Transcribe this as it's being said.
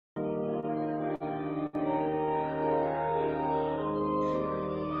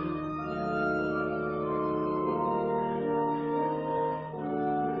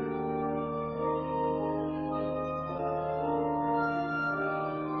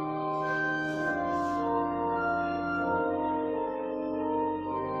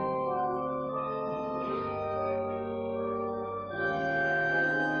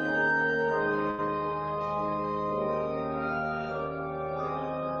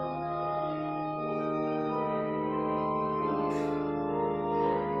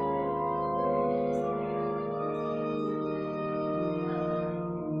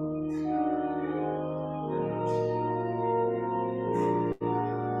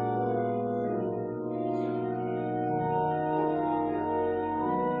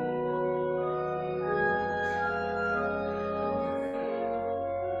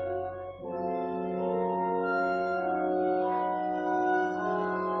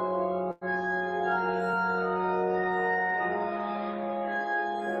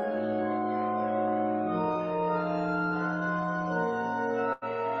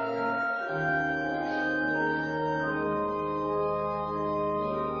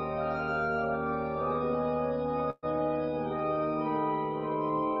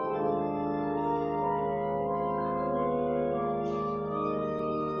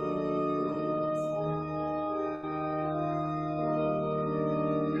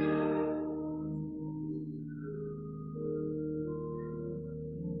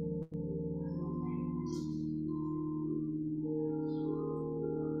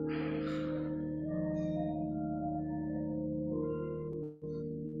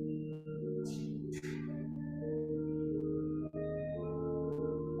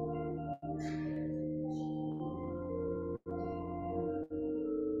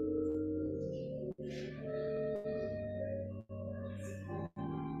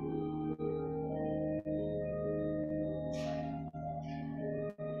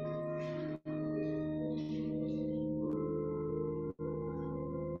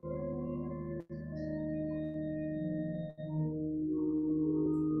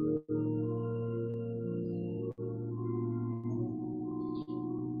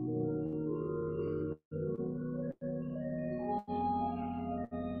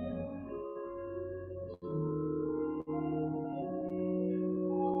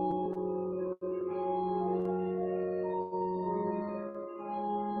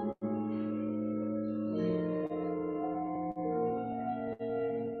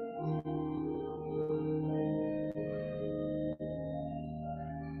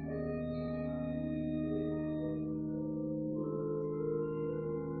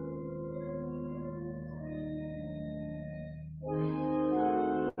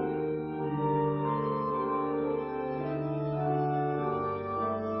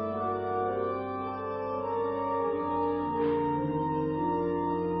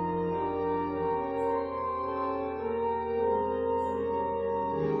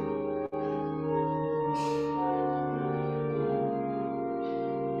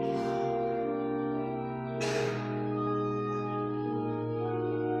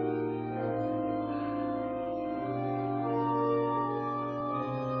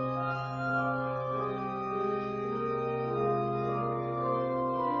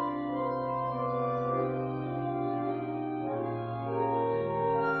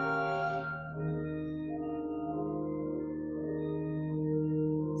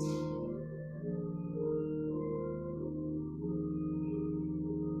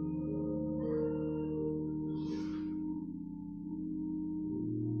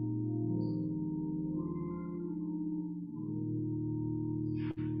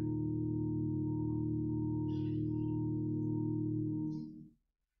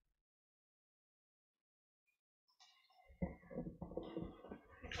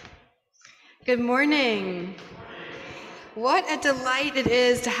Good morning. What a delight it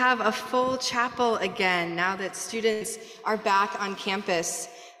is to have a full chapel again now that students are back on campus.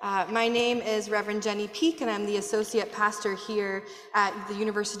 My name is Reverend Jenny Peak, and I'm the associate pastor here at the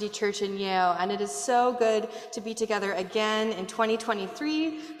University Church in Yale. And it is so good to be together again in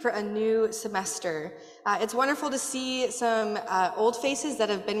 2023 for a new semester. It's wonderful to see some old faces that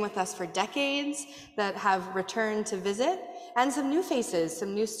have been with us for decades that have returned to visit, and some new faces,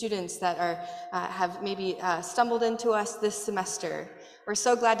 some new students that have maybe stumbled into us this semester. We're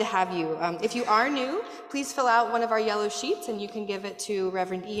so glad to have you. If you are new, please fill out one of our yellow sheets and you can give it to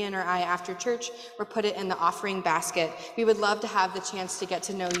Reverend Ian or I after church, or put it in the offering basket. We would love to have the chance to get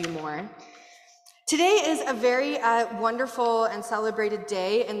to know you more. Today is a very wonderful and celebrated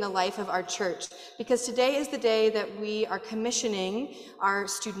day in the life of our church, because today is the day that we are commissioning our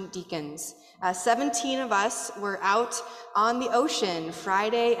student deacons. 17 of us were out on the ocean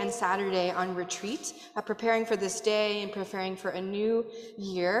Friday and Saturday on retreat, preparing for this day and preparing for a new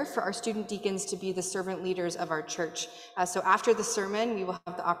year for our student deacons to be the servant leaders of our church. So after the sermon, we will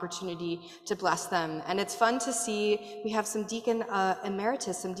have the opportunity to bless them. And it's fun to see we have some deacon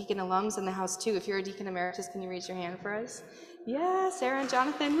emeritus, some deacon alums in the house too. If you're a deacon emeritus, can you raise your hand for us? Yeah, Sarah and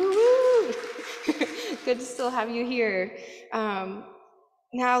Jonathan, woo-woo! Good to still have you here.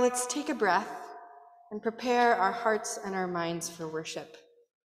 Now let's take a breath and prepare our hearts and our minds for worship.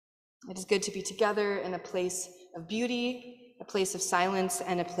 It is good to be together in a place of beauty, a place of silence,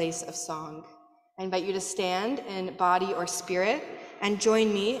 and a place of song. I invite you to stand in body or spirit and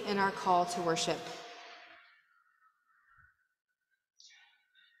join me in our call to worship.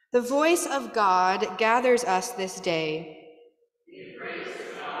 The voice of God gathers us this day.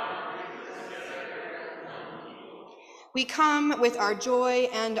 We come with our joy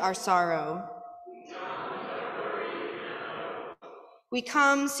and our sorrow. We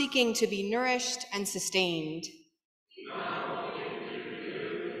come seeking to be nourished and sustained.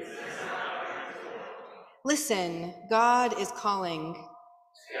 Listen, God is calling.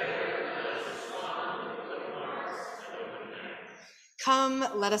 Come,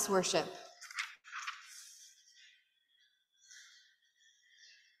 let us worship.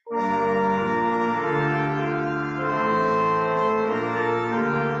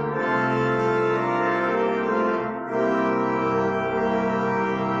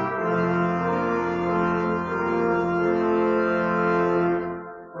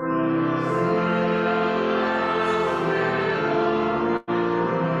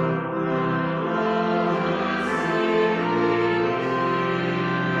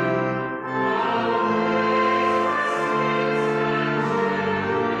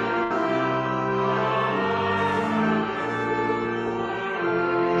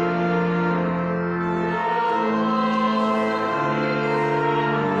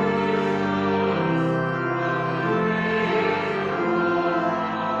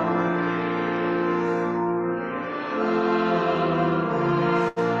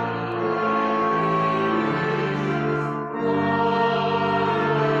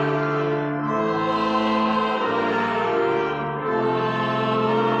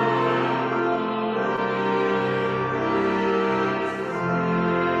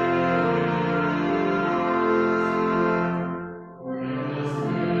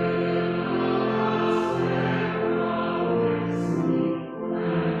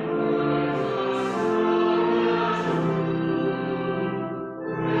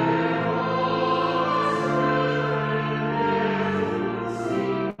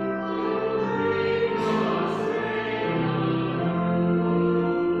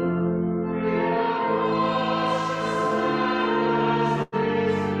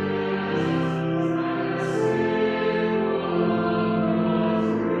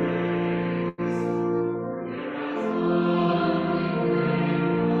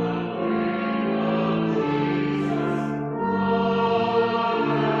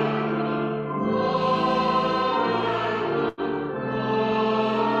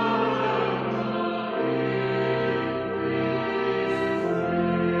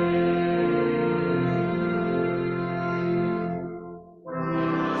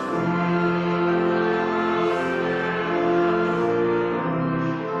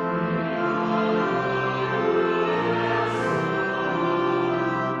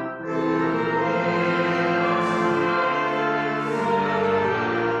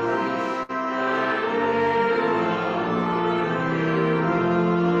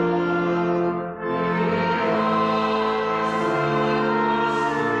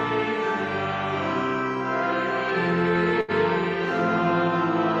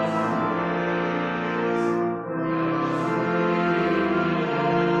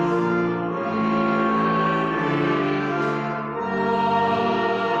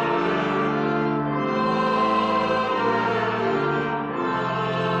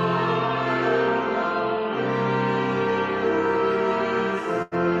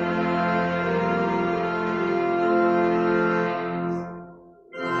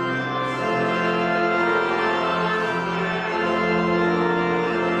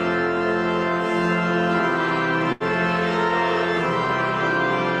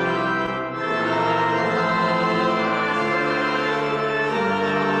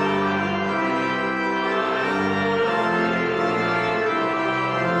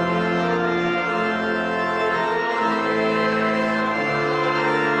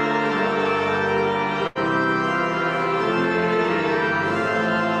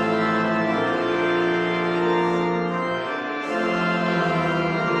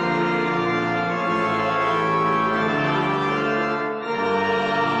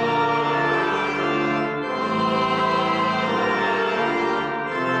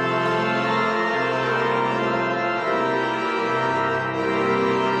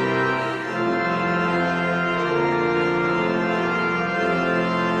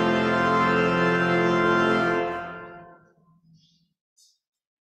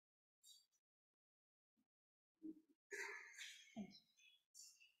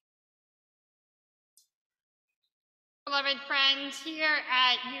 Beloved friends, here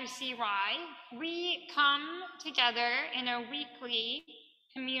at UCY, we come together in a weekly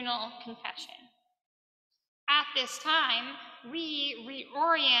communal confession. At this time, we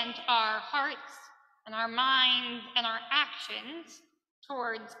reorient our hearts and our minds and our actions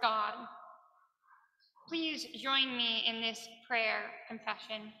towards God. Please join me in this prayer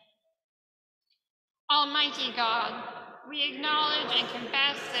confession. Almighty God, we acknowledge and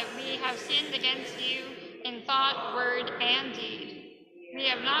confess that we have sinned against you in thought, word, and deed. We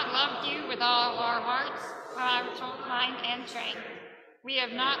have not loved you with all our hearts, our soul, mind, and strength. We have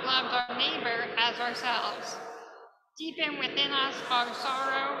not loved our neighbor as ourselves. Deepen within us our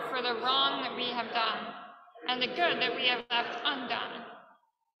sorrow for the wrong that we have done, and the good that we have left undone.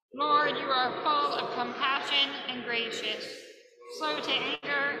 Lord, you are full of compassion and gracious, slow to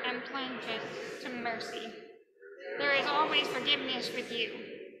anger and plenteous to mercy. There is always forgiveness with you.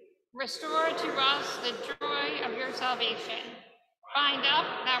 Restore to us the joy of your salvation. Bind up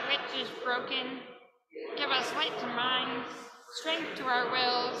that which is broken. Give us light to minds, strength to our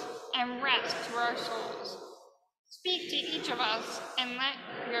wills, and rest to our souls. Speak to each of us and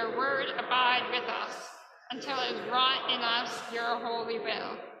let your word abide with us until it is wrought in us your holy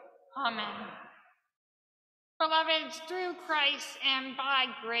will. Amen. Beloveds, through Christ and by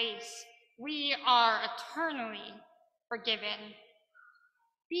grace, we are eternally forgiven.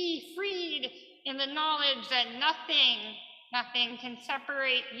 Be freed in the knowledge that nothing can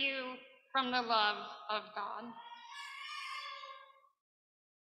separate you from the love of God.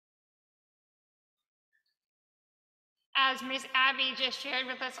 As Miss Abby just shared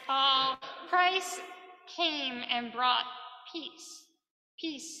with us all, Christ came and brought peace,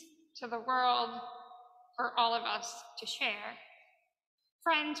 peace to the world for all of us to share.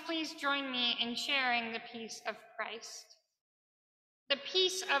 Friends, please join me in sharing the peace of Christ. The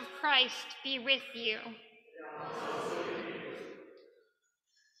peace of Christ be with you.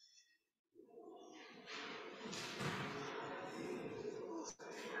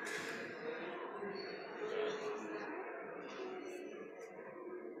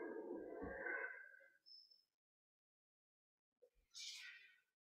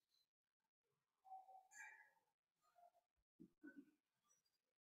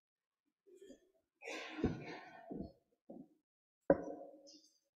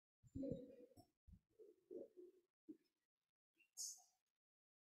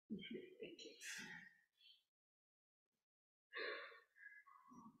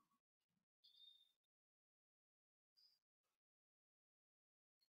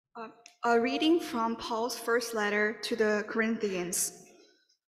 A reading from Paul's first letter to the Corinthians.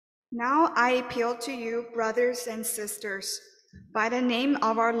 Now I appeal to you, brothers and sisters, by the name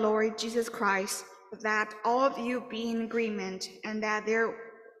of our Lord Jesus Christ, that all of you be in agreement, and that there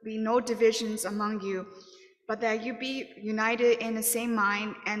be no divisions among you, but that you be united in the same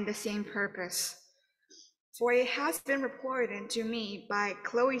mind and the same purpose. For it has been reported to me by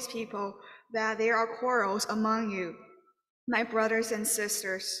Chloe's people that there are quarrels among you, my brothers and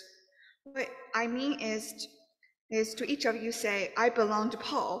sisters. What I mean is to each of you say, I belong to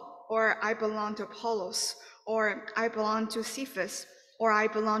Paul, or I belong to Apollos, or I belong to Cephas, or I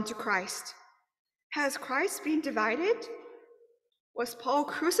belong to Christ. Has Christ been divided? Was Paul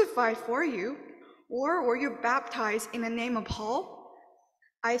crucified for you, or were you baptized in the name of Paul?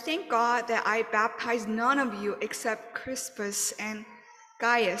 I thank God that I baptized none of you except Crispus and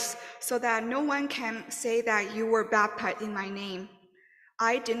Gaius, so that no one can say that you were baptized in my name.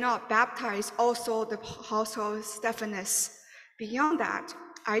 I did not baptize also the household of Stephanas. Beyond that,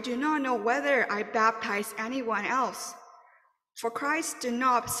 I do not know whether I baptized anyone else. For Christ did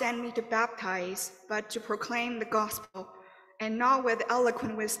not send me to baptize, but to proclaim the gospel, and not with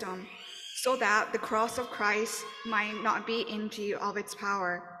eloquent wisdom, so that the cross of Christ might not be empty of its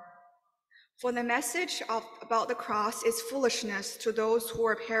power. For the message about the cross is foolishness to those who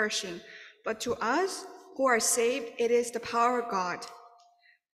are perishing, but to us who are saved, it is the power of God.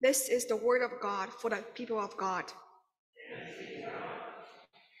 This is the word of God for the people of God.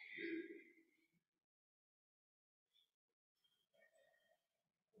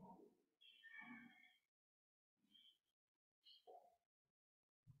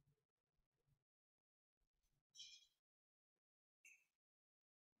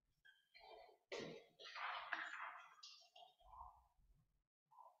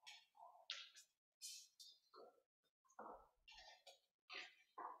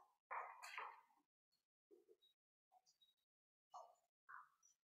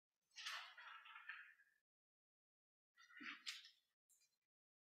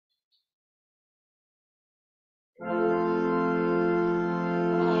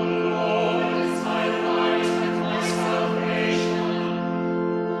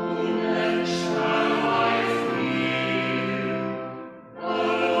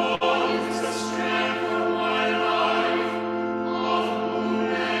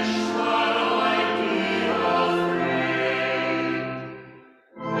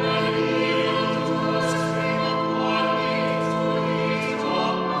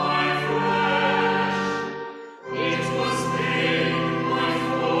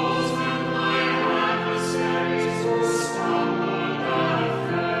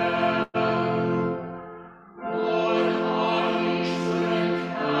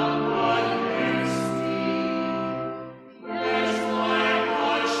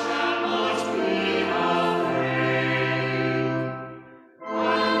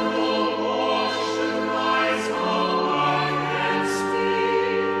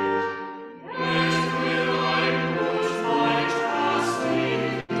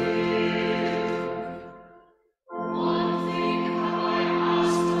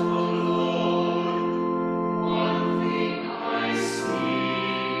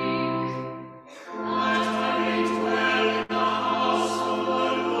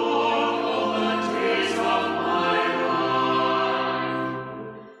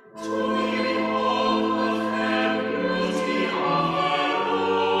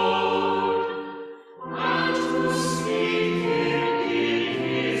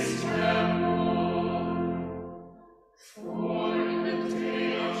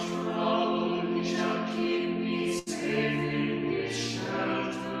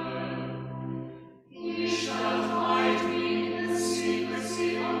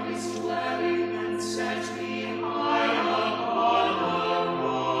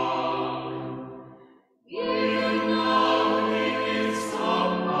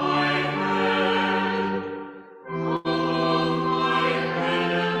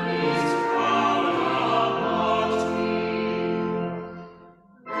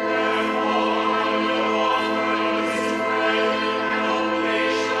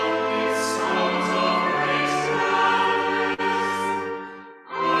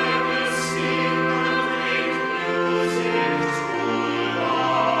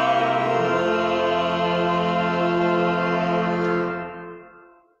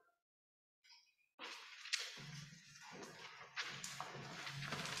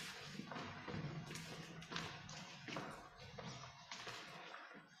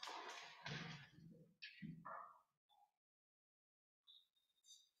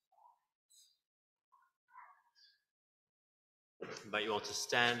 invite you all to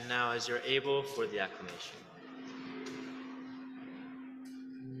stand now as you're able for the acclamation.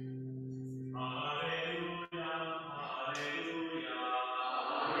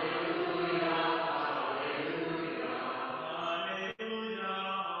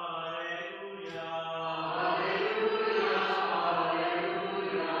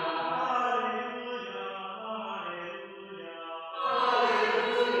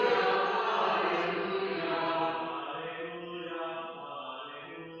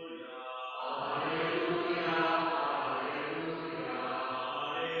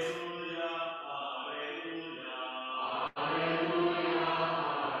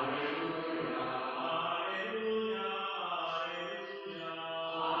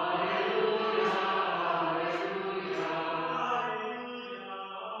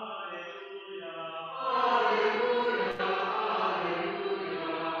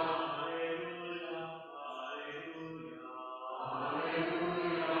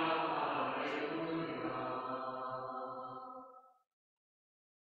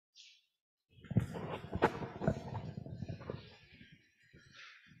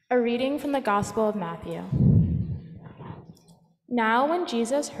 A reading from the Gospel of Matthew. Now, when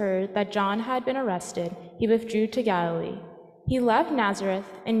Jesus heard that John had been arrested, he withdrew to Galilee. He left Nazareth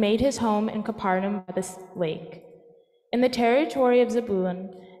and made his home in Capernaum by the lake, in the territory of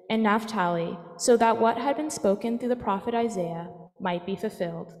Zebulun and Naphtali, so that what had been spoken through the prophet Isaiah might be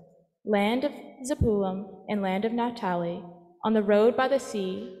fulfilled. Land of Zebulun and land of Naphtali, on the road by the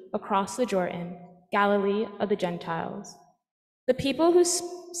sea, across the Jordan, Galilee of the Gentiles. The people who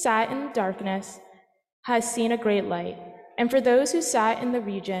sat in darkness has seen a great light, and for those who sat in the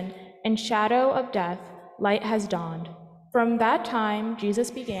region and shadow of death, light has dawned. From that time, Jesus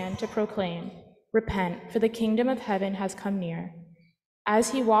began to proclaim, "Repent, for the kingdom of heaven has come near."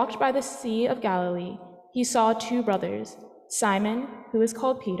 As he walked by the Sea of Galilee, he saw two brothers, Simon, who is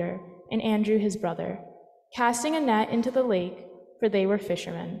called Peter, and Andrew his brother, casting a net into the lake, for they were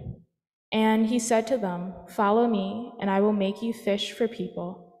fishermen. And he said to them, "Follow me, and I will make you fish for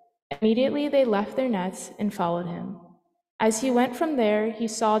people." Immediately they left their nets and followed him. As he went from there, he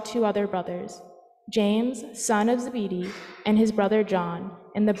saw two other brothers, James, son of Zebedee, and his brother John,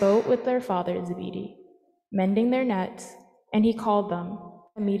 in the boat with their father Zebedee, mending their nets, and he called them.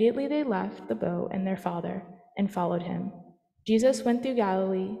 Immediately they left the boat and their father and followed him. Jesus went through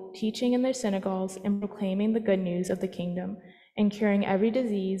Galilee, teaching in their synagogues and proclaiming the good news of the kingdom, and curing every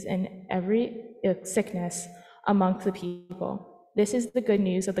disease and every sickness amongst the people. This is the good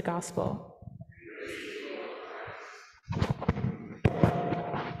news of the gospel.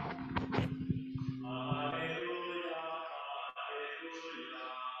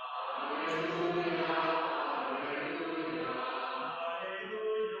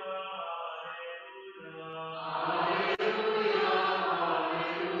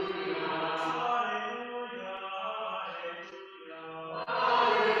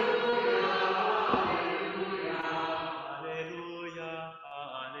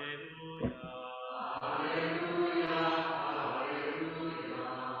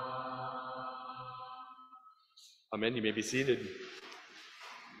 Amen. You may be seated.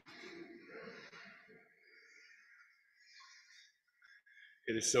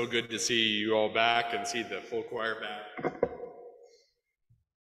 It is so good to see you all back and see the full choir back.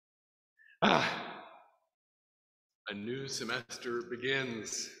 A new semester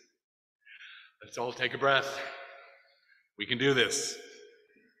begins. Let's all take a breath. We can do this.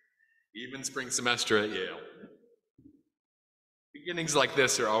 Even spring semester at Yale. Beginnings like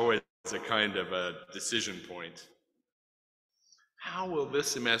this are always a kind of a decision point. How will this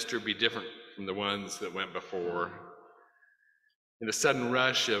semester be different from the ones that went before? In the sudden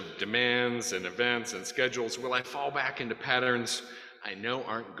rush of demands and events and schedules, will I fall back into patterns I know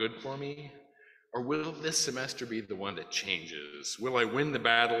aren't good for me? Or will this semester be the one that changes? Will I win the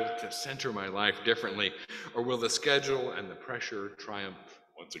battle to center my life differently? Or will the schedule and the pressure triumph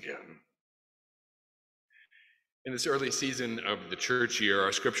once again? In this early season of the church year,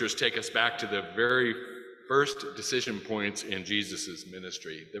 our scriptures take us back to the very first decision points in Jesus'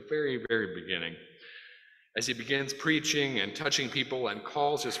 ministry, the very, very beginning. As he begins preaching and touching people and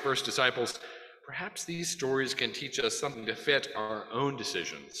calls his first disciples, perhaps these stories can teach us something to fit our own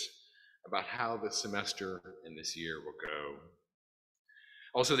decisions about how this semester and this year will go.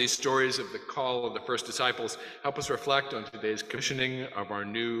 Also, these stories of the call of the first disciples help us reflect on today's commissioning of our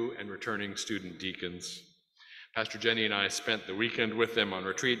new and returning student deacons. Pastor Jenny and I spent the weekend with them on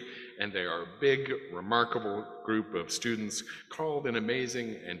retreat, and they are a big, remarkable group of students called in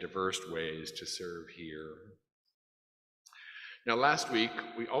amazing and diverse ways to serve here. Now, last week,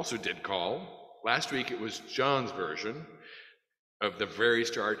 we also did call. Last week, it was John's version. of the very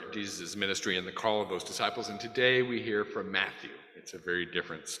start of Jesus' ministry and the call of those disciples. And today we hear from Matthew. It's a very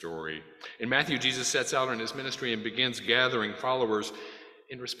different story. In Matthew, Jesus sets out on his ministry and begins gathering followers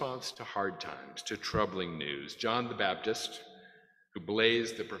in response to hard times, to troubling news. John the Baptist, who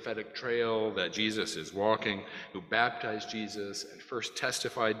blazed the prophetic trail that Jesus is walking, who baptized Jesus and first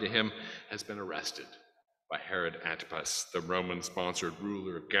testified to him, has been arrested by Herod Antipas, the Roman-sponsored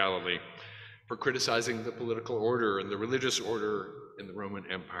ruler of Galilee, for criticizing the political order and the religious order in the Roman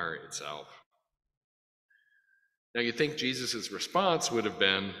Empire itself. Now, you'd think Jesus' response would have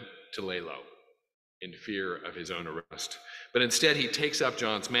been to lay low in fear of his own arrest. But instead, he takes up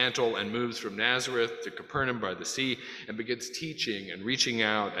John's mantle and moves from Nazareth to Capernaum by the sea and begins teaching and reaching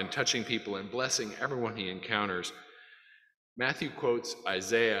out and touching people and blessing everyone he encounters. Matthew quotes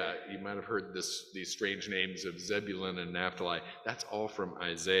Isaiah. You might have heard these strange names of Zebulun and Naphtali. That's all from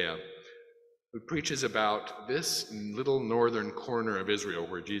Isaiah, who preaches about this little northern corner of Israel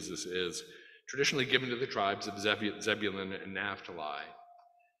where Jesus is, traditionally given to the tribes of Zebulun and Naphtali.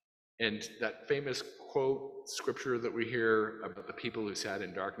 And that famous quote, scripture that we hear about the people who sat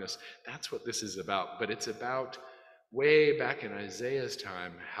in darkness, that's what this is about. But it's about way back in Isaiah's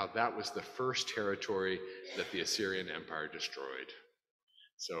time, how that was the first territory that the Assyrian Empire destroyed.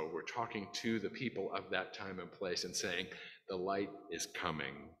 So we're talking to the people of that time and place and saying, the light is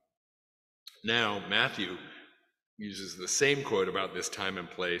coming. Now, Matthew uses the same quote about this time and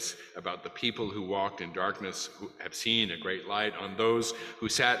place, about the people who walked in darkness, who have seen a great light. On those who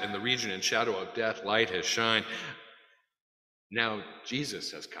sat in the region and shadow of death, light has shined. Now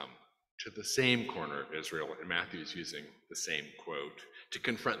Jesus has come to the same corner of Israel, and Matthew is using the same quote to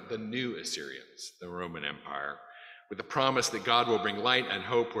confront the new Assyrians, the Roman Empire, with the promise that God will bring light and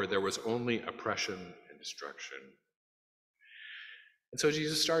hope where there was only oppression and destruction. And so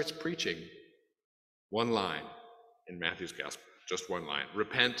Jesus starts preaching one line in Matthew's gospel, just one line: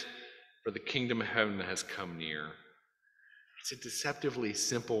 repent, for the kingdom of heaven has come near. It's a deceptively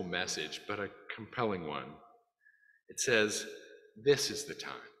simple message, but a compelling one. It says, this is the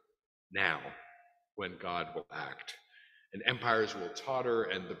time, now, when God will act. And empires will totter,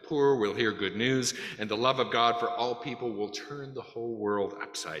 and the poor will hear good news, and the love of God for all people will turn the whole world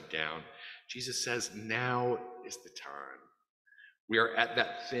upside down. Jesus says, now is the time. We are at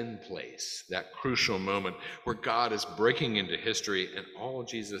that thin place, that crucial moment where God is breaking into history, and all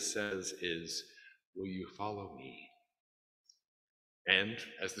Jesus says is, will you follow me? And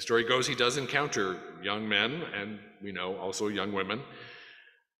as the story goes, he does encounter young men, and we know also young women,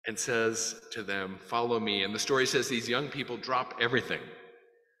 and says to them, follow me. And the story says these young people drop everything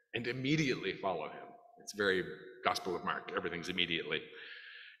and immediately follow him. It's very Gospel of Mark, everything's immediately.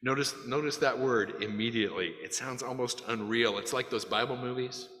 Notice that word, immediately. It sounds almost unreal. It's like those Bible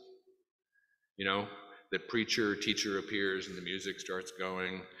movies, you know, the preacher, teacher appears and the music starts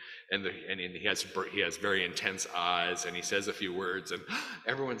going, and he has very intense eyes, and he says a few words, and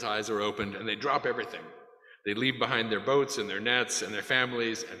everyone's eyes are opened, and they drop everything. They leave behind their boats and their nets and their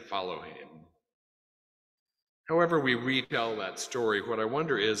families and follow him. However we retell that story, what I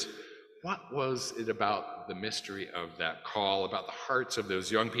wonder is, what was it about the mystery of that call, about the hearts of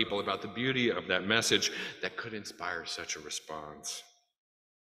those young people, about the beauty of that message that could inspire such a response?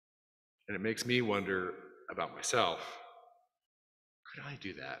 And it makes me wonder about myself. Could I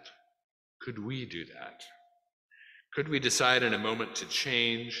do that? Could we do that? Could we decide in a moment to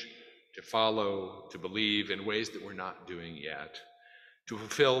change, to follow, to believe in ways that we're not doing yet, to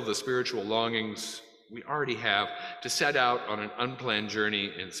fulfill the spiritual longings we already have, to set out on an unplanned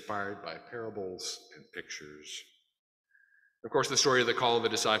journey inspired by parables and pictures? Of course, the story of the call of the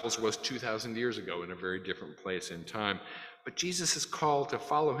disciples was 2,000 years ago in a very different place in time, but Jesus' call to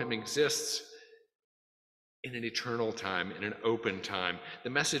follow him exists in an eternal time, in an open time. The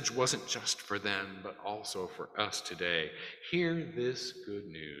message wasn't just for them, but also for us today. Hear this good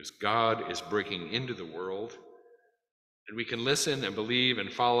news. God is breaking into the world, and we can listen and believe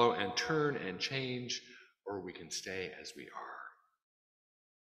and follow and turn and change, or we can stay as we are.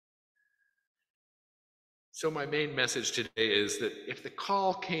 So my main message today is that if the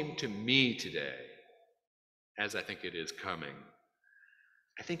call came to me today, as I think it is coming,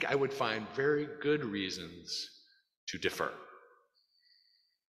 I think I would find very good reasons to defer.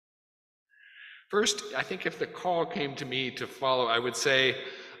 First, I think if the call came to me to follow, I would say,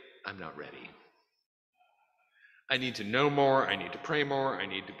 I'm not ready. I need to know more, I need to pray more, I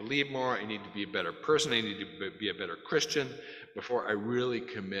need to believe more, I need to be a better person, I need to be a better Christian before I really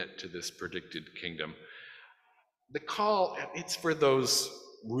commit to this predicted kingdom. The call, it's for those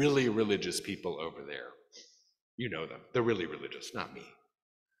really religious people over there. You know them, they're really religious, not me.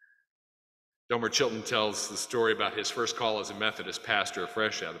 Delmer Chilton tells the story about his first call as a Methodist pastor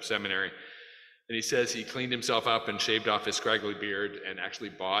fresh out of seminary. And he says he cleaned himself up and shaved off his scraggly beard and actually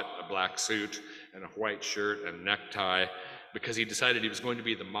bought a black suit and a white shirt and necktie because he decided he was going to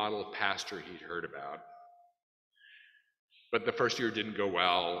be the model pastor he'd heard about. But the first year didn't go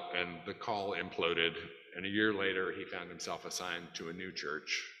well, and the call imploded, and a year later he found himself assigned to a new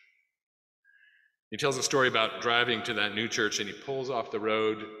church. He tells a story about driving to that new church, and he pulls off the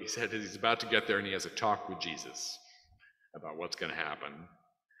road. He said he's about to get there, and he has a talk with Jesus about what's going to happen.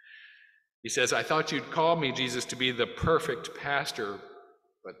 He says, "I thought you'd call me, Jesus, to be the perfect pastor,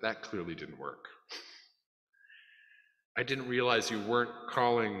 but that clearly didn't work. I didn't realize you weren't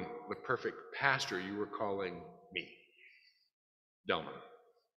calling the perfect pastor, you were calling me, Delmer,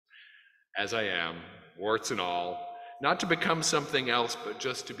 as I am, warts and all, not to become something else, but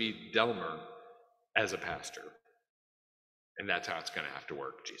just to be Delmer as a pastor. And that's how it's going to have to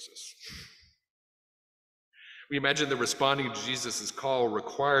work, Jesus." We imagine that responding to Jesus' call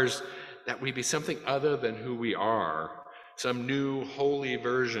requires that we be something other than who we are, some new holy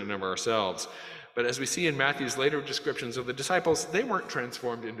version of ourselves. But as we see in Matthew's later descriptions of the disciples, they weren't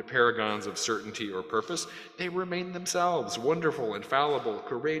transformed into paragons of certainty or purpose. They remained themselves, wonderful and fallible,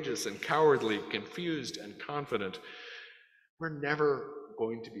 courageous and cowardly, confused and confident. We're never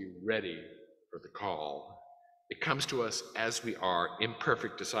going to be ready for the call. It comes to us as we are,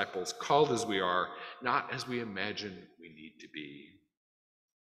 imperfect disciples, called as we are, not as we imagine we need to be.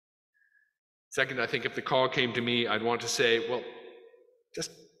 Second, I think if the call came to me, I'd want to say, well,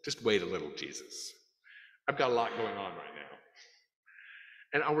 just wait a little, Jesus. I've got a lot going on right now.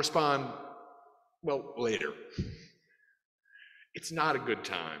 And I'll respond, well, later. It's not a good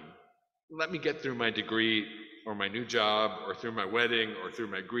time. Let me get through my degree or my new job or through my wedding or through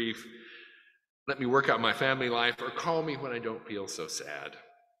my grief. Let me work out my family life, or call me when I don't feel so sad.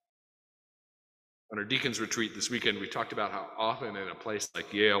 On our Deacons retreat this weekend, we talked about how often in a place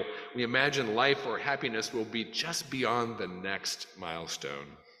like Yale, we imagine life or happiness will be just beyond the next milestone.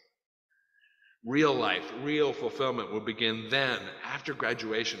 Real life, real fulfillment will begin then, after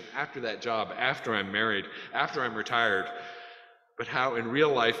graduation, after that job, after I'm married, after I'm retired. But how in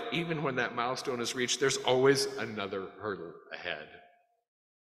real life, even when that milestone is reached, there's always another hurdle ahead.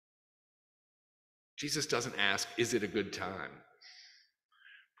 Jesus doesn't ask, is it a good time?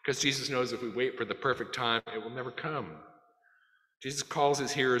 Because Jesus knows if we wait for the perfect time, it will never come. Jesus calls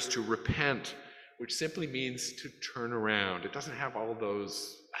his hearers to repent, which simply means to turn around. It doesn't have all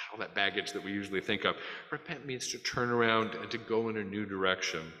that baggage that we usually think of. Repent means to turn around and to go in a new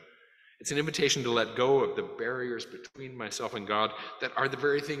direction. It's an invitation to let go of the barriers between myself and God that are the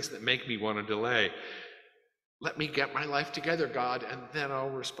very things that make me want to delay. Let me get my life together, God, and then I'll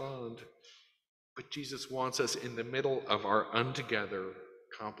respond. But Jesus wants us in the middle of our untogether,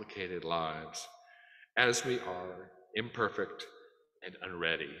 complicated lives, as we are, imperfect and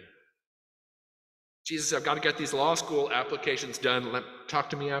unready. Jesus, I've got to get these law school applications done. Talk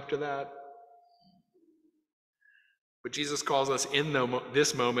to me after that. But Jesus calls us in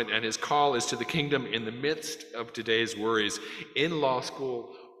this moment, and his call is to the kingdom in the midst of today's worries, in law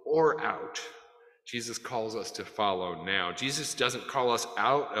school or out. Jesus calls us to follow now. Jesus doesn't call us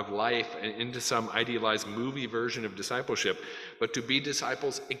out of life and into some idealized movie version of discipleship, but to be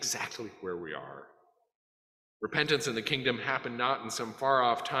disciples exactly where we are. Repentance in the kingdom happen not in some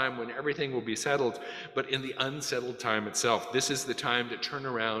far-off time when everything will be settled, but in the unsettled time itself. This is the time to turn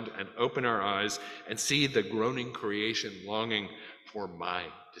around and open our eyes and see the groaning creation longing for my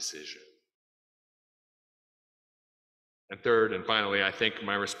decision. And third and finally, I think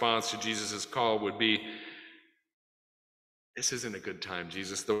my response to Jesus' call would be, this isn't a good time,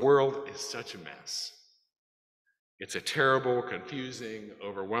 Jesus. The world is such a mess. It's a terrible, confusing,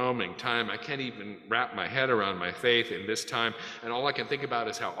 overwhelming time. I can't even wrap my head around my faith in this time, and all I can think about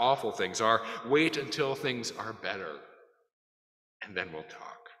is how awful things are. Wait until things are better, and then we'll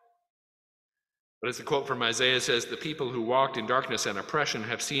talk. But as the quote from Isaiah says, the people who walked in darkness and oppression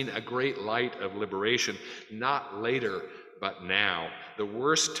have seen a great light of liberation, not later, but now. The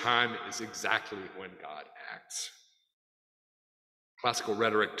worst time is exactly when God acts. Classical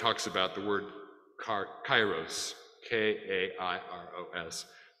rhetoric talks about the word kairos, K-A-I-R-O-S,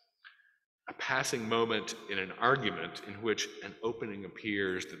 a passing moment in an argument in which an opening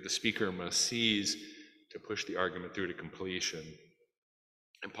appears that the speaker must seize to push the argument through to completion.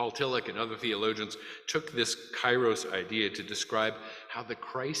 And Paul Tillich and other theologians took this kairos idea to describe how the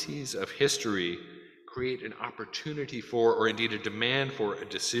crises of history create an opportunity for, or indeed a demand for, a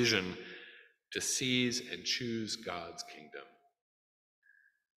decision to seize and choose God's kingdom.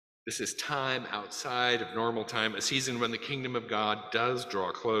 This is time outside of normal time, a season when the kingdom of God does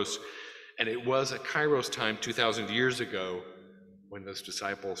draw close. And it was a Kairos time 2,000 years ago when those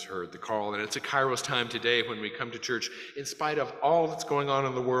disciples heard the call. And it's a Kairos time today when we come to church in spite of all that's going on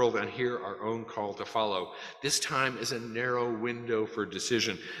in the world and hear our own call to follow. This time is a narrow window for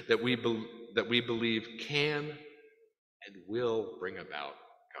decision that we believe can and will bring about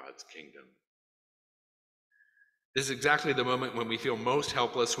God's kingdom. This is exactly the moment when we feel most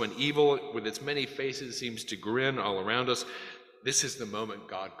helpless, when evil with its many faces seems to grin all around us. This is the moment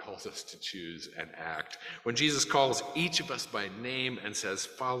God calls us to choose and act. When Jesus calls each of us by name and says,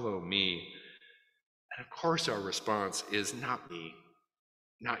 "Follow me." And of course our response is, "Not me,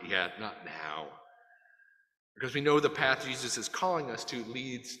 not yet, not now." Because we know the path Jesus is calling us to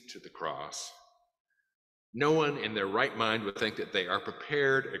leads to the cross. No one in their right mind would think that they are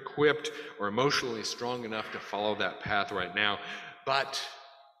prepared, equipped, or emotionally strong enough to follow that path right now. But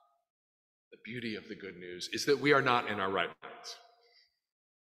the beauty of the good news is that we are not in our right minds.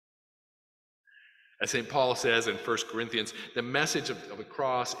 As St. Paul says in 1 Corinthians, the message of the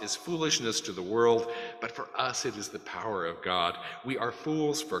cross is foolishness to the world, but for us it is the power of God. We are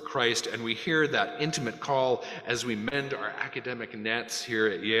fools for Christ, and we hear that intimate call as we mend our academic nets here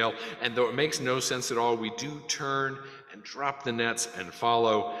at Yale. And though it makes no sense at all, we do turn and drop the nets and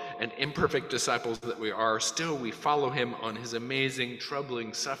follow. And imperfect disciples that we are, still we follow him on his amazing,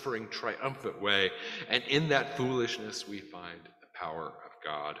 troubling, suffering, triumphant way. And in that foolishness, we find the power of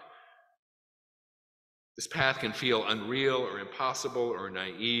God. This path can feel unreal or impossible or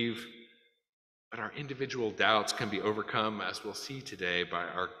naive, but our individual doubts can be overcome, as we'll see today, by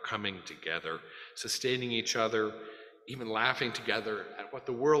our coming together, sustaining each other, even laughing together at what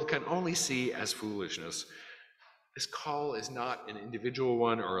the world can only see as foolishness. This call is not an individual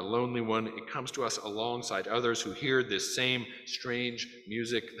one or a lonely one. It comes to us alongside others who hear this same strange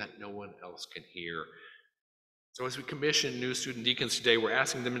music that no one else can hear. So as we commission new student deacons today, we're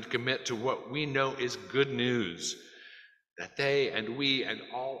asking them to commit to what we know is good news, that they and we and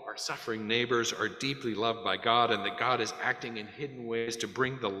all our suffering neighbors are deeply loved by God, and that God is acting in hidden ways to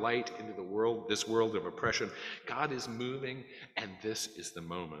bring the light into the world, this world of oppression. God is moving, and this is the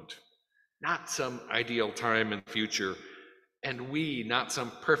moment. Not some ideal time in the future, and we, not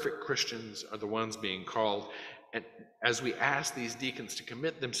some perfect Christians, are the ones being called. And as we ask these deacons to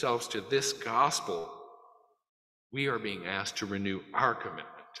commit themselves to this gospel, we are being asked to renew our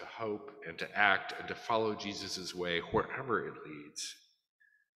commitment to hope and to act and to follow Jesus' way wherever it leads.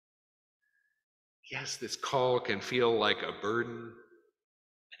 Yes, this call can feel like a burden,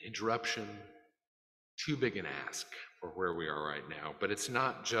 an interruption, too big an ask for where we are right now, but it's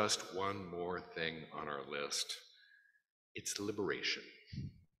not just one more thing on our list. It's liberation.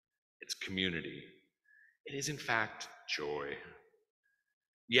 It's community. It is, in fact, joy.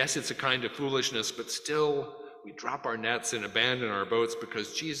 Yes, it's a kind of foolishness, but still, we drop our nets and abandon our boats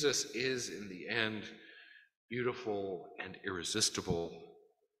because Jesus is, in the end, beautiful and irresistible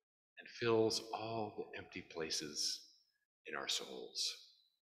and fills all the empty places in our souls.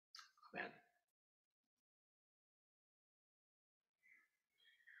 Amen.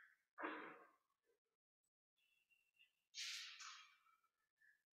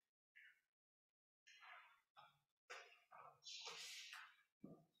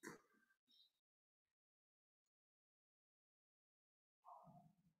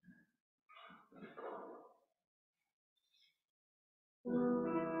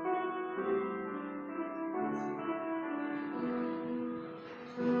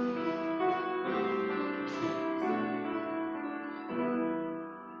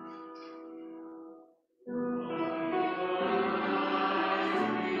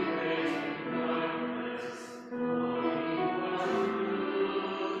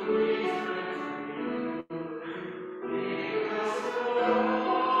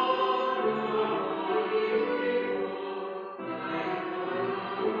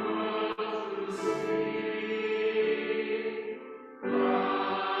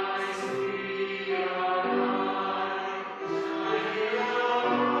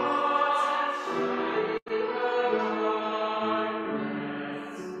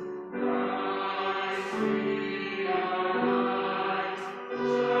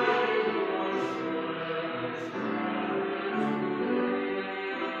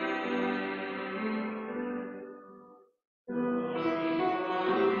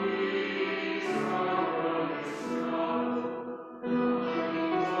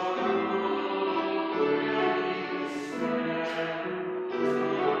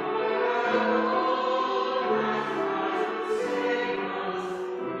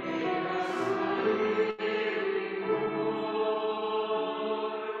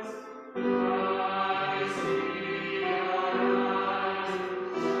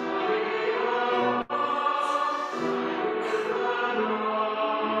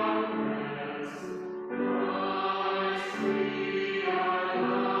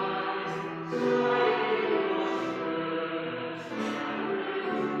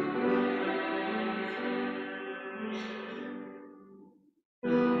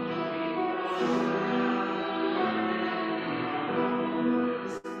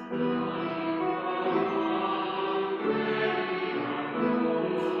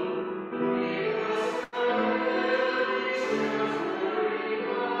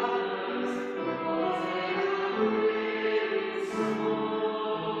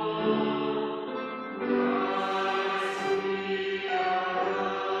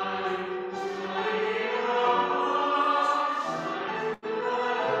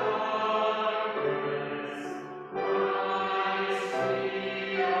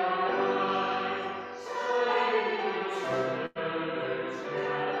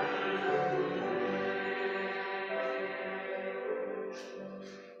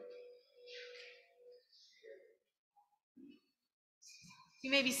 You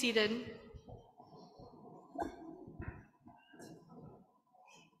may be seated.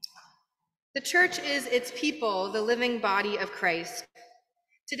 The church is its people, the living body of Christ.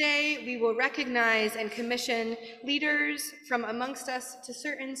 Today, we will recognize and commission leaders from amongst us to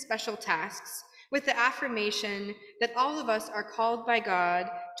certain special tasks with the affirmation that all of us are called by God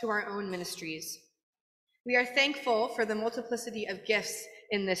to our own ministries. We are thankful for the multiplicity of gifts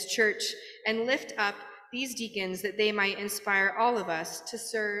in this church and lift up these deacons that they might inspire all of us to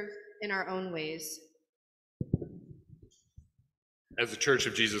serve in our own ways. As the Church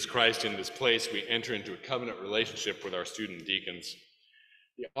of Jesus Christ in this place, we enter into a covenant relationship with our student deacons.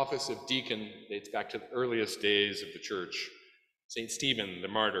 The office of deacon dates back to the earliest days of the church. St. Stephen, the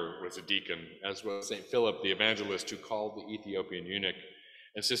martyr, was a deacon, as was St. Philip, the evangelist who called the Ethiopian eunuch,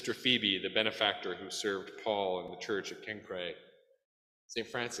 and Sister Phoebe, the benefactor who served Paul in the church at Kenkre. St.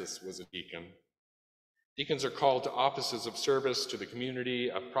 Francis was a deacon. Deacons are called to offices of service to the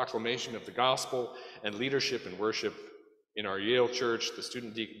community, of proclamation of the gospel, and leadership and worship. In our Yale church, the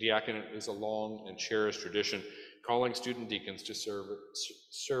student diaconate is a long and cherished tradition, calling student deacons to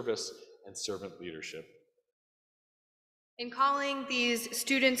service and servant leadership. In calling these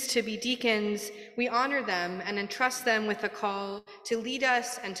students to be deacons, we honor them and entrust them with a call to lead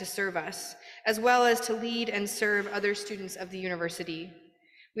us and to serve us, as well as to lead and serve other students of the university.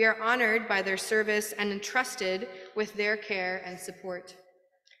 We are honored by their service and entrusted with their care and support.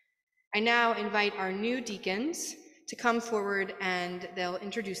 I now invite our new deacons to come forward and they'll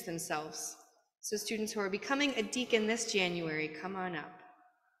introduce themselves. So students who are becoming a deacon this January, come on up.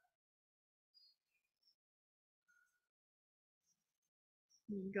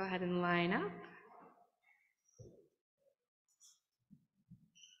 Go ahead and line up.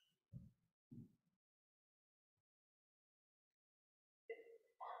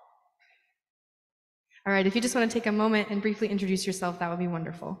 All right, if you just want to take a moment and briefly introduce yourself, that would be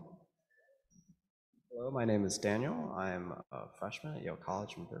wonderful. Hello, my name is Daniel. I'm a freshman at Yale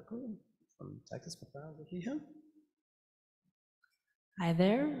College in Berkeley, from Texas, my pronouns are he, him. Hi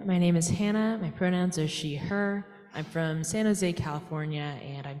there, my name is Hannah. My pronouns are she, her. I'm from San Jose, California,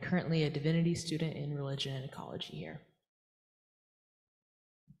 and I'm currently a divinity student in religion and ecology here.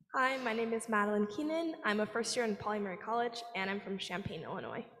 Hi, my name is Madeline Keenan. I'm a first year in Polymary College, and I'm from Champaign,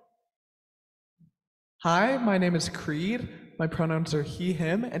 Illinois. Hi, my name is Creed. My pronouns are he,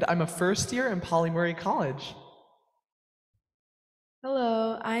 him, and I'm a first year in Polymary College.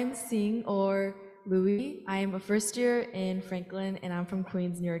 Hello, I'm Sing or Louie. I am a first year in Franklin, and I'm from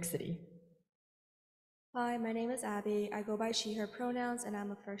Queens, New York City. Hi, my name is Abby. I go by she, her pronouns, and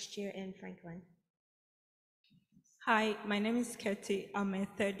I'm a first year in Franklin. Hi, my name is Katie. I'm a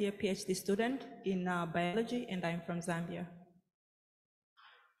third year PhD student in biology, and I'm from Zambia.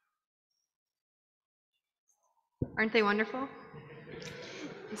 Aren't they wonderful?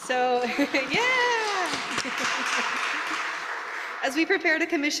 So, yeah! As we prepare to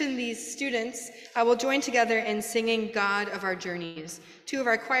commission these students, we'll join together in singing God of Our Journeys. Two of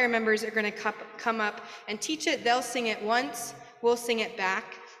our choir members are going to come up and teach it. They'll sing it once, we'll sing it back.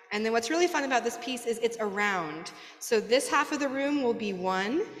 And then what's really fun about this piece is it's a round. So this half of the room will be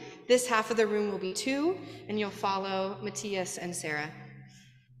 1, this half of the room will be 2, and you'll follow Matthias and Sarah.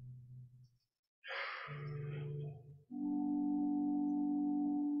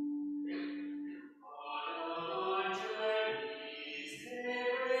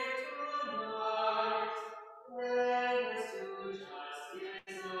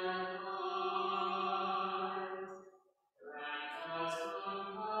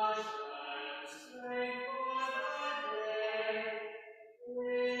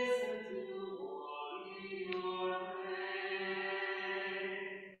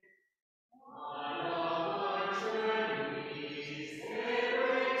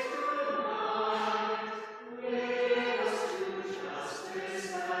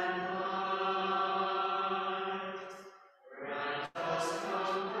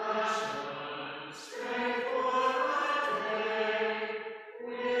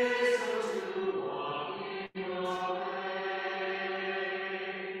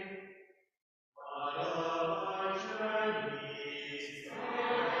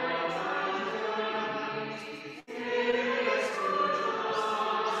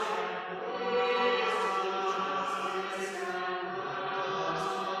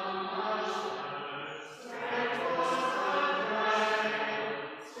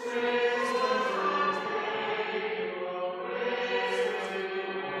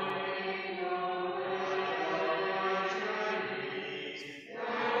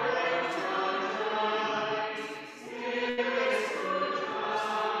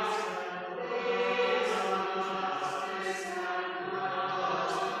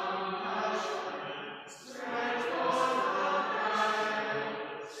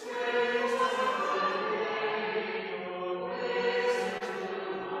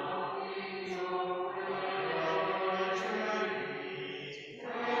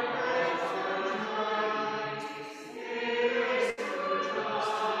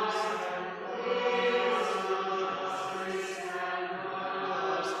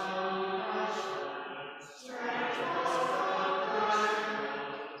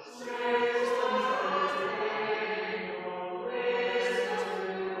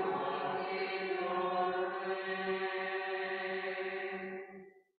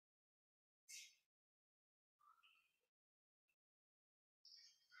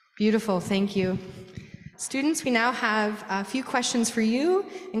 Beautiful, thank you. Students, we now have a few questions for you.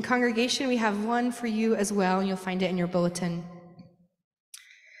 In congregation, we have one for you as well, and you'll find it in your bulletin.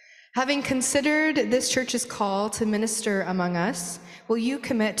 Having considered this church's call to minister among us, will you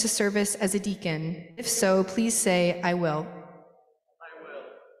commit to service as a deacon? If so, please say, I will. I will.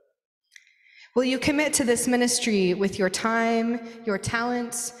 Will you commit to this ministry with your time, your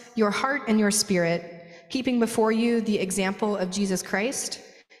talents, your heart, and your spirit, keeping before you the example of Jesus Christ?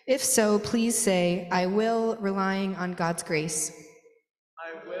 If so, please say, I will, relying on God's grace.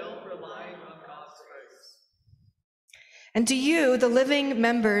 I will, relying on God's grace. And do you, the living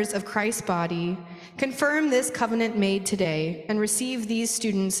members of Christ's body, confirm this covenant made today and receive these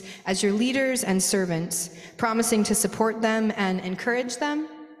students as your leaders and servants, promising to support them and encourage them?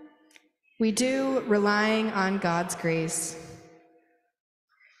 We do, relying on God's grace.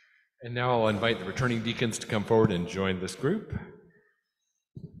 And now I'll invite the returning deacons to come forward and join this group.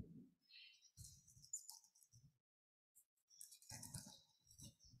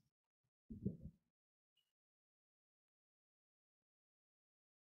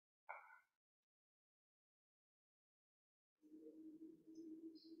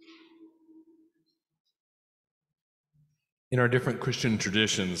 In our different Christian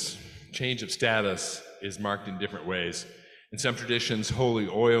traditions, change of status is marked in different ways. In some traditions, holy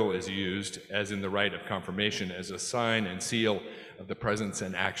oil is used, as in the rite of confirmation, as a sign and seal of the presence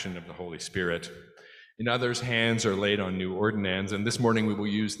and action of the Holy Spirit. In others, hands are laid on new ordinands, and this morning we will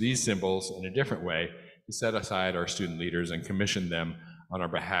use these symbols in a different way to set aside our student leaders and commission them on our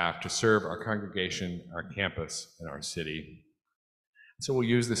behalf to serve our congregation, our campus, and our city. So we'll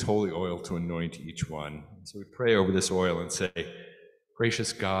use this holy oil to anoint each one. So we pray over this oil and say,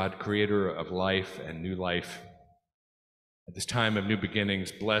 gracious God, creator of life and new life, at this time of new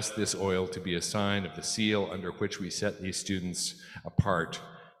beginnings, bless this oil to be a sign of the seal under which we set these students apart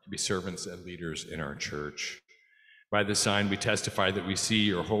to be servants and leaders in our church. By this sign, we testify that we see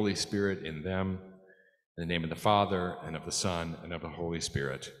your Holy Spirit in them. In the name of the Father, and of the Son, and of the Holy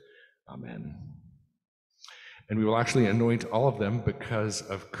Spirit. Amen. And we will actually anoint all of them because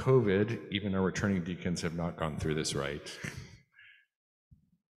of COVID. Even our returning deacons have not gone through this rite.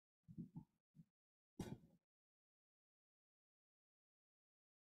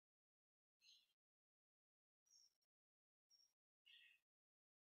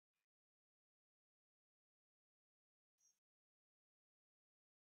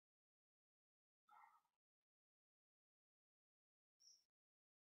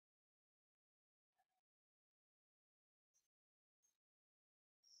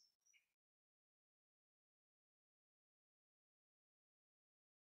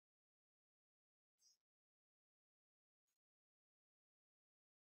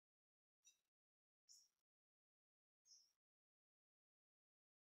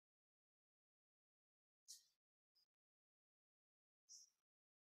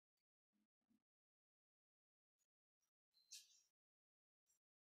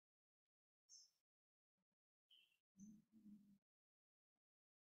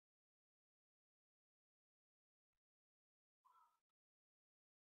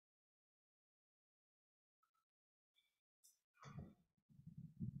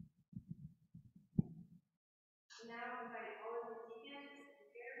 Now invite all of the deacons and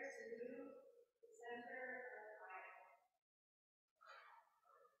prayers to move to the center of the aisle.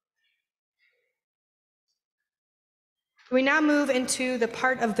 We now move into the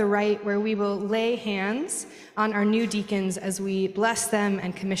part of the rite where we will lay hands on our new deacons as we bless them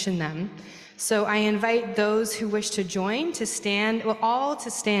and commission them. So I invite those who wish to join to stand, well, all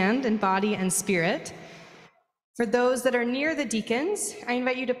to stand in body and spirit. For those that are near the deacons, I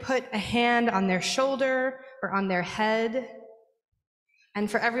invite you to put a hand on their shoulder or on their head. And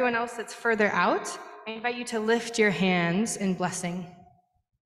for everyone else that's further out, I invite you to lift your hands in blessing.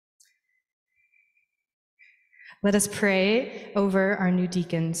 Let us pray over our new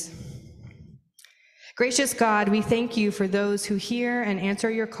deacons. Gracious God, we thank you for those who hear and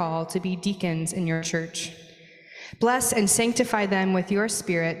answer your call to be deacons in your church. Bless and sanctify them with your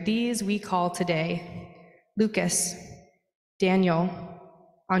Spirit. These we call today: Lucas, Daniel,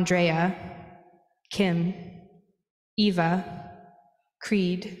 Andrea, Kim, Eva,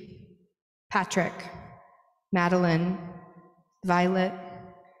 Creed, Patrick, Madeline, Violet,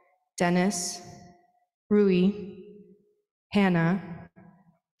 Dennis, Rui, Hannah,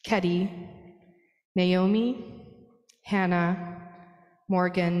 Ketty, Naomi, Hannah,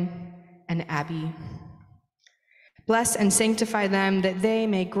 Morgan, and Abby. Bless and sanctify them that they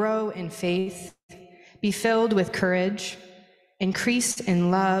may grow in faith, be filled with courage, increase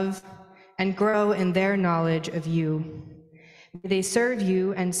in love, and grow in their knowledge of you. May they serve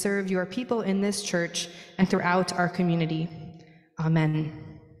you and serve your people in this church and throughout our community.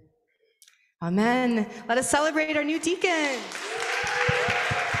 Amen. Amen. Let us celebrate our new deacons.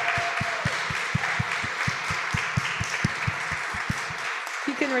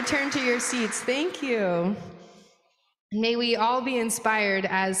 You can return to your seats. Thank you. May we all be inspired,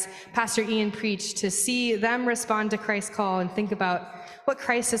 as Pastor Ian preached, to see them respond to Christ's call and think about what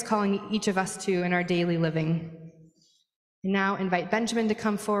Christ is calling each of us to in our daily living. And now invite Benjamin to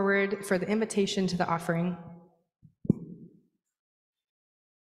come forward for the invitation to the offering.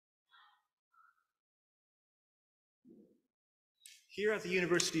 Here at the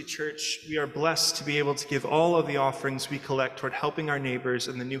University Church, we are blessed to be able to give all of the offerings we collect toward helping our neighbors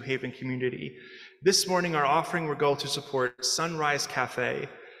in the New Haven community. This morning, our offering will go to support Sunrise Cafe.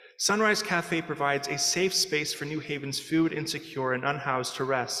 Sunrise Cafe provides a safe space for New Haven's food insecure and unhoused to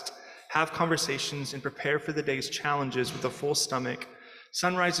rest, have conversations, and prepare for the day's challenges with a full stomach.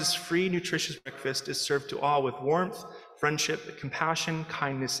 Sunrise's free, nutritious breakfast is served to all with warmth, friendship, compassion,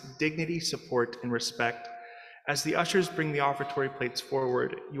 kindness, dignity, support, and respect. As the ushers bring the offertory plates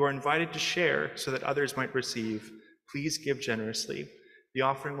forward, you are invited to share so that others might receive. Please give generously. The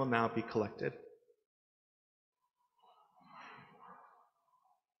offering will now be collected.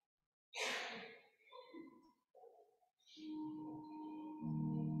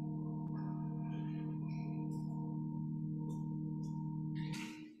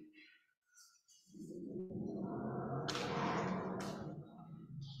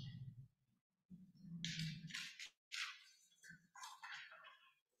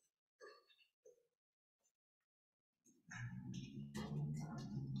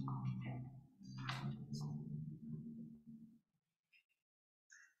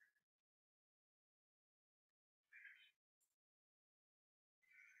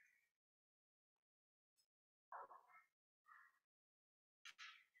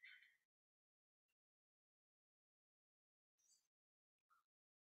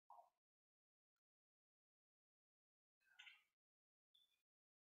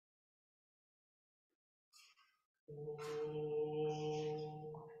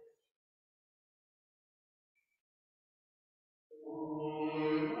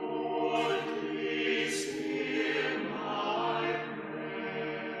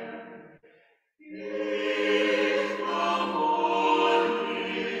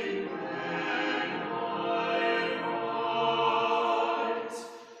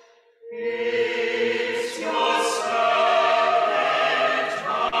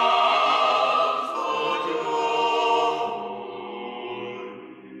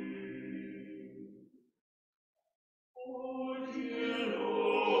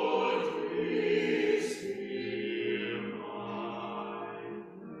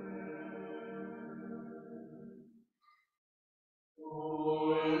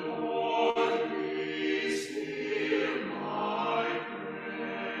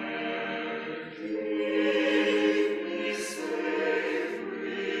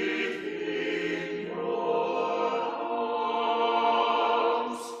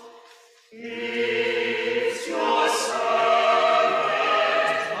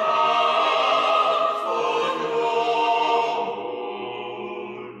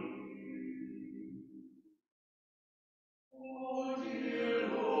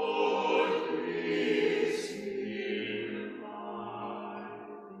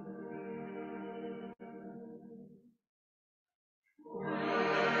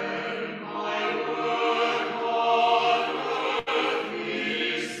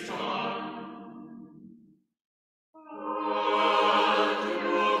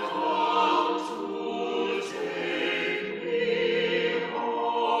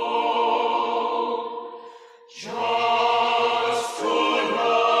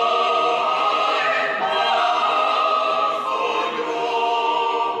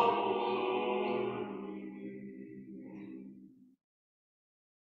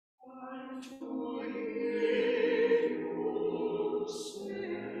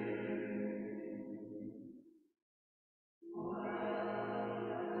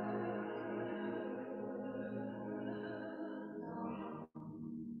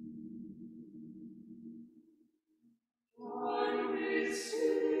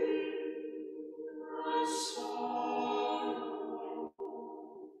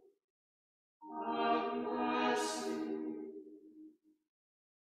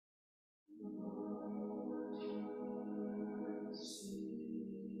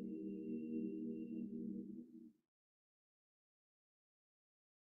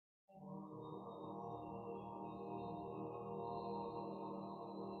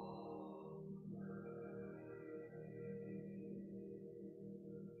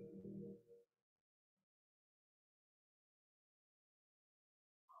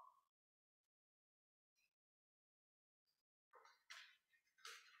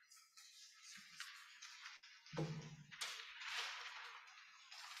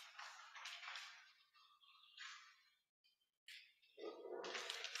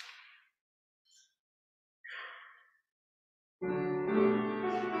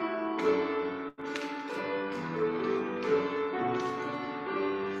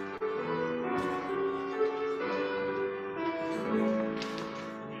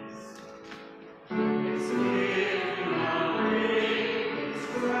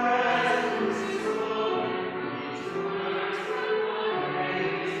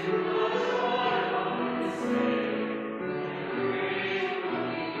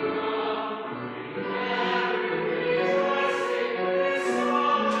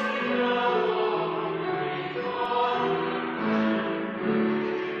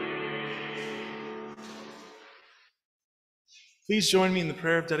 Please join me in the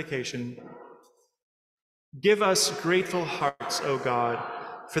prayer of dedication. Give us grateful hearts, O God,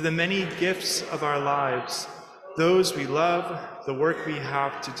 for the many gifts of our lives, those we love, the work we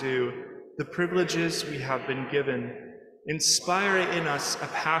have to do, the privileges we have been given. Inspire in us a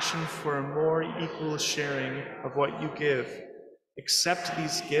passion for a more equal sharing of what you give. Accept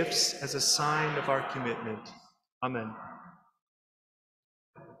these gifts as a sign of our commitment. Amen.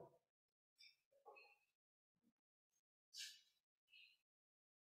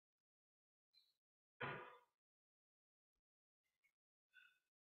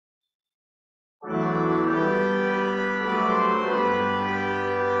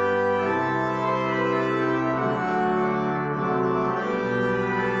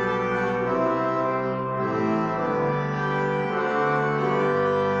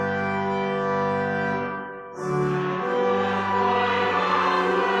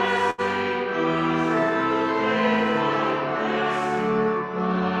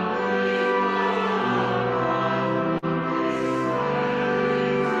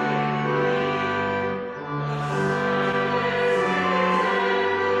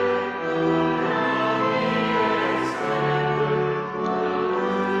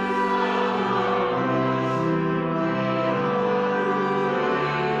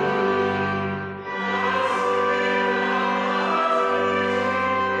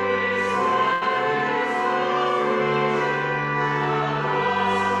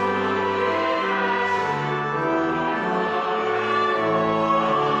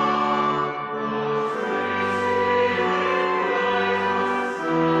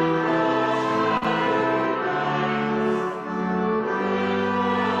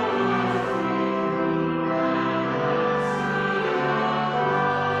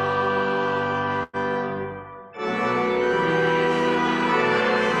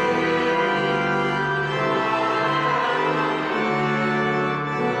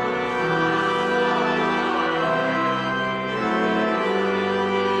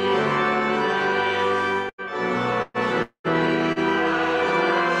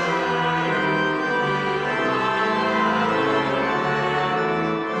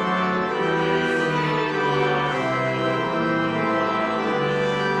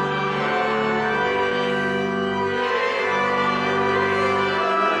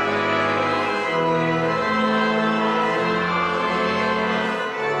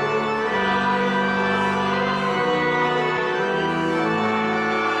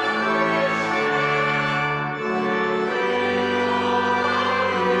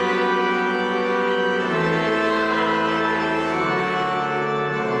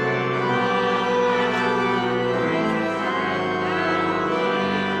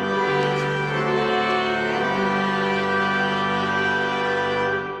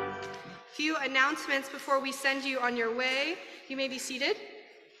 Announcements before we send you on your way. You may be seated.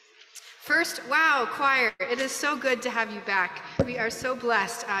 First, wow, choir, it is so good to have you back. We are so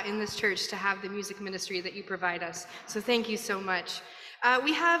blessed in this church to have the music ministry that you provide us. So thank you so much.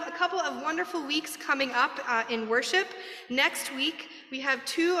 We have a couple of wonderful weeks coming up in worship. Next week, we have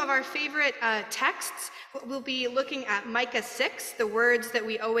two of our favorite texts. We'll be looking at Micah 6, the words that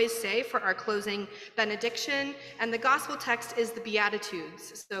we always say for our closing benediction, and the gospel text is the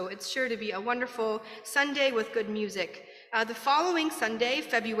Beatitudes. So it's sure to be a wonderful Sunday with good music. The following Sunday,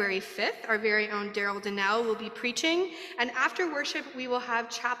 February 5th, our very own Daryl Donnell will be preaching, and after worship, we will have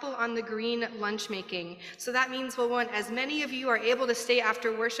Chapel on the Green lunch making. So that means we'll want as many of you are able to stay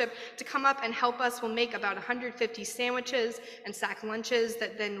after worship to come up and help us. We'll make about 150 sandwiches and sack lunches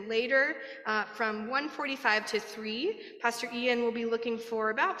that then later, from 1:45 to 3, Pastor Ian will be looking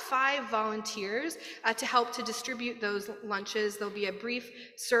for about 5 volunteers to help to distribute those lunches. There'll be a brief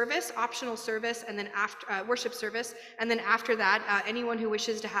service, optional service, and then after worship service, and then after that, anyone who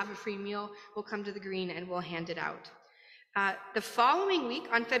wishes to have a free meal will come to the green and we'll hand it out. The following week,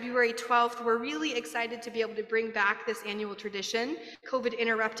 on February 12th, we're really excited to be able to bring back this annual tradition. COVID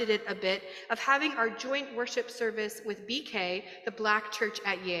interrupted it a bit, of having our joint worship service with BK, the Black Church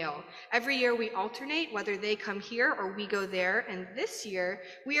at Yale. Every year we alternate, whether they come here or we go there, and this year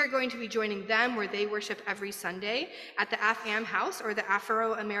we are going to be joining them where they worship every Sunday at the AFAM House, or the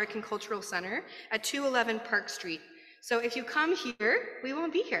Afro-American Cultural Center, at 211 Park Street. So if you come here, we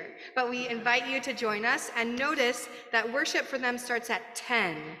won't be here, but we invite you to join us, and notice that worship for them starts at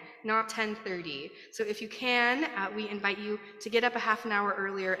 10, not 10:30. So if you can, we invite you to get up a half an hour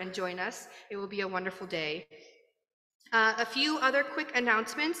earlier and join us. It will be a wonderful day. A few other quick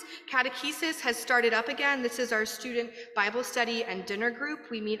announcements. Catechesis has started up again. This is our student Bible study and dinner group.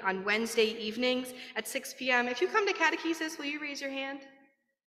 We meet on Wednesday evenings at 6 p.m. If you come to catechesis, will you raise your hand?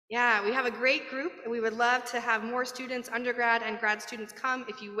 Yeah, we have a great group. We would love to have more students, undergrad and grad students come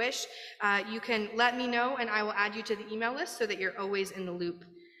if you wish. You can let me know and I will add you to the email list so that you're always in the loop.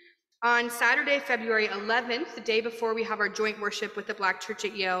 On Saturday, February 11th, the day before we have our joint worship with the Black Church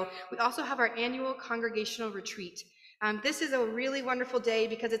at Yale, we also have our annual congregational retreat. This is a really wonderful day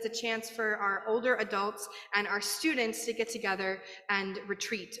because it's a chance for our older adults and our students to get together and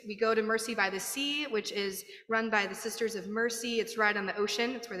retreat. We go to Mercy by the Sea, which is run by the Sisters of Mercy. It's right on the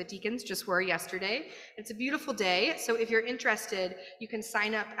ocean. It's where the deacons just were yesterday. It's a beautiful day, so if you're interested, you can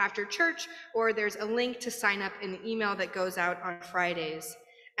sign up after church, or there's a link to sign up in the email that goes out on Fridays.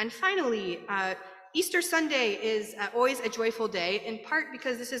 And finally, Easter Sunday is always a joyful day, in part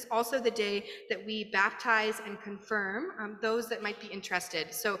because this is also the day that we baptize and confirm those that might be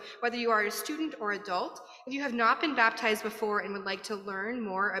interested. So whether you are a student or adult, if you have not been baptized before and would like to learn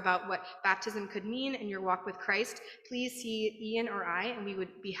more about what baptism could mean in your walk with Christ, please see Ian or I, and we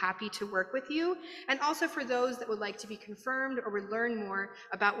would be happy to work with you. And also for those that would like to be confirmed or would learn more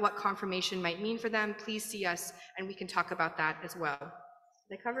about what confirmation might mean for them, please see us and we can talk about that as well.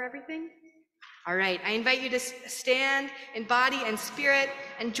 Did I cover everything? All right, I invite you to stand in body and spirit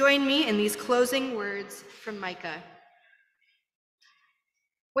and join me in these closing words from Micah.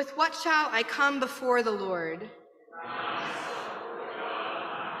 With what shall I come before the Lord?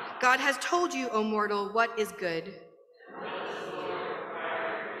 God has told you, O mortal, what is good.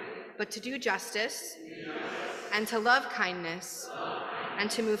 But to do justice and to love kindness and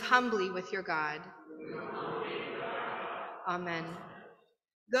to move humbly with your God. Amen.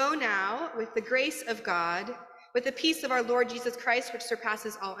 Go now with the grace of God, with the peace of our Lord Jesus Christ, which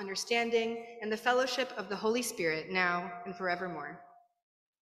surpasses all understanding, and the fellowship of the Holy Spirit, now and forevermore.